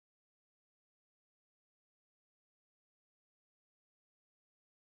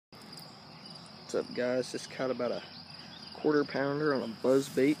What's up, guys? Just caught about a quarter pounder on a buzz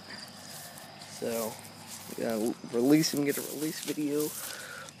bait. So we gotta release him, get a release video.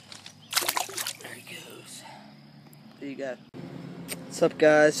 There he goes. There you go. What's up,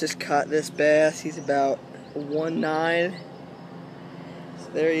 guys? Just caught this bass. He's about 1.9. So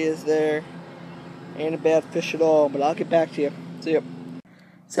there he is there. Ain't a bad fish at all, but I'll get back to you. See ya.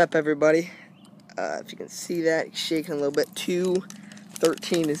 What's up, everybody? If you can see that, he's shaking a little bit.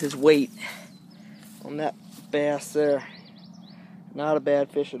 213 is his weight on that bass there. Not a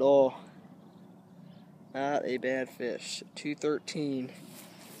bad fish at all. Not a bad fish. 213.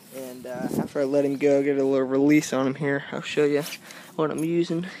 And after I let him go, get a little release on him here. I'll show you what I'm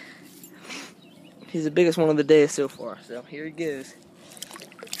using. He's the biggest one of the day so far. So here he goes.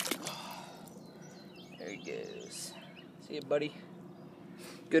 There he goes. See you, buddy.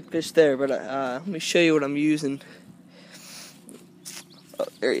 Good fish there, but let me show you what I'm using. Oh,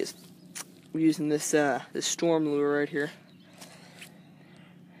 there he is. I'm using this this storm lure right here.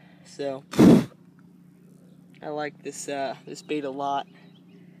 So I like this this bait a lot.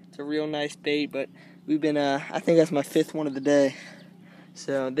 It's a real nice bait, but we've been I think that's my 5th one of the day.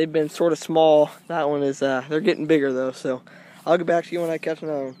 So they've been sort of small. That one is they're getting bigger though. So I'll get back to you when I catch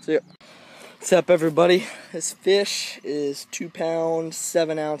another one. See ya. What's up, everybody? This fish is 2 pounds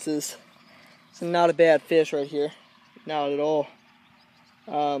 7 ounces. It's not a bad fish right here, not at all.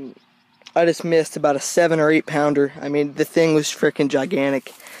 I just missed about a 7 or 8 pounder. I mean, the thing was freaking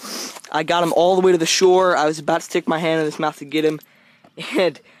gigantic. I got him all the way to the shore. I was about to stick my hand in his mouth to get him,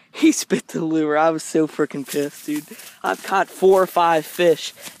 and he spit the lure. I was so freaking pissed, dude. I've caught 4 or 5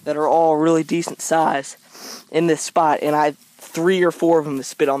 fish that are all really decent size in this spot, and 3 or 4 of them have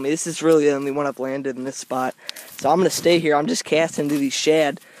spit on me. This is really the only one I've landed in this spot. So I'm going to stay here. I'm just casting to these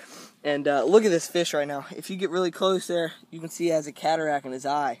shad. And look at this fish right now. If you get really close there, you can see he has a cataract in his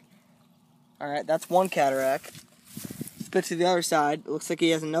eye. Alright, that's one cataract. Spit to the other side. It looks like he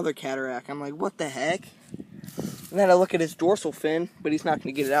has another cataract. I'm like, what the heck? And then I look at his dorsal fin, but he's not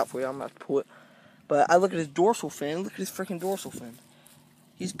going to get it out for you. I'm going to pull it. But I look at his dorsal fin. Look at his freaking dorsal fin.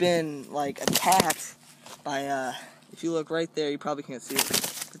 He's been, like, attacked by, if you look right there, you probably can't see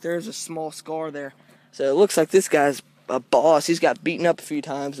it. But there's a small scar there. So it looks like this guy's a boss. He's got beaten up a few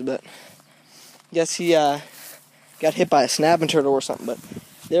times, but I guess he got hit by a snapping turtle or something. But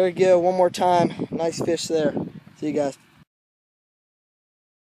there we go, one more time. Nice fish there. See you guys.